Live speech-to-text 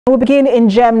We begin in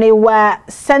Germany, where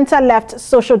center-left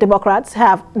Social Democrats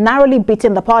have narrowly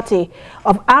beaten the party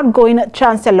of outgoing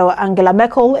Chancellor Angela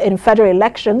Merkel in federal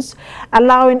elections,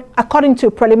 according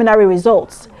to preliminary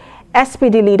results.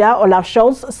 SPD leader Olaf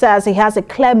Scholz says he has a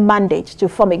clear mandate to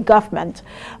form a government,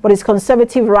 but his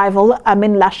conservative rival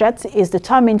Armin Laschet is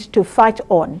determined to fight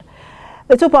on.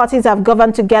 The two parties have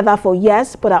governed together for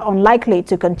years but are unlikely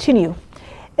to continue.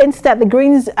 Instead, the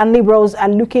Greens and Liberals are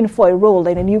looking for a role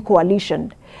in a new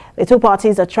coalition. The two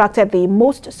parties attracted the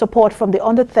most support from the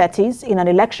under-30s in an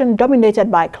election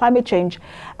dominated by climate change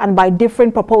and by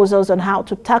different proposals on how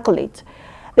to tackle it.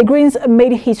 The Greens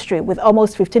made history with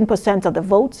almost 15% of the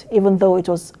vote, even though it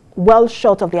was well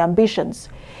short of their ambitions.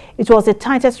 It was the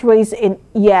tightest race in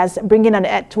years, bringing an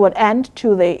end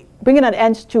to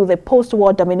the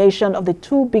post-war domination of the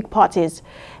two big parties,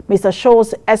 Mr.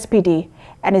 Scholz's SPD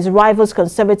and his rival's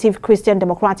Conservative Christian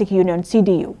Democratic Union,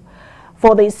 CDU.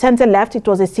 For the center-left, it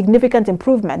was a significant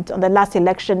improvement on the last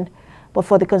election, but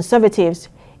for the Conservatives,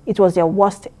 it was their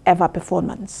worst ever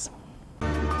performance.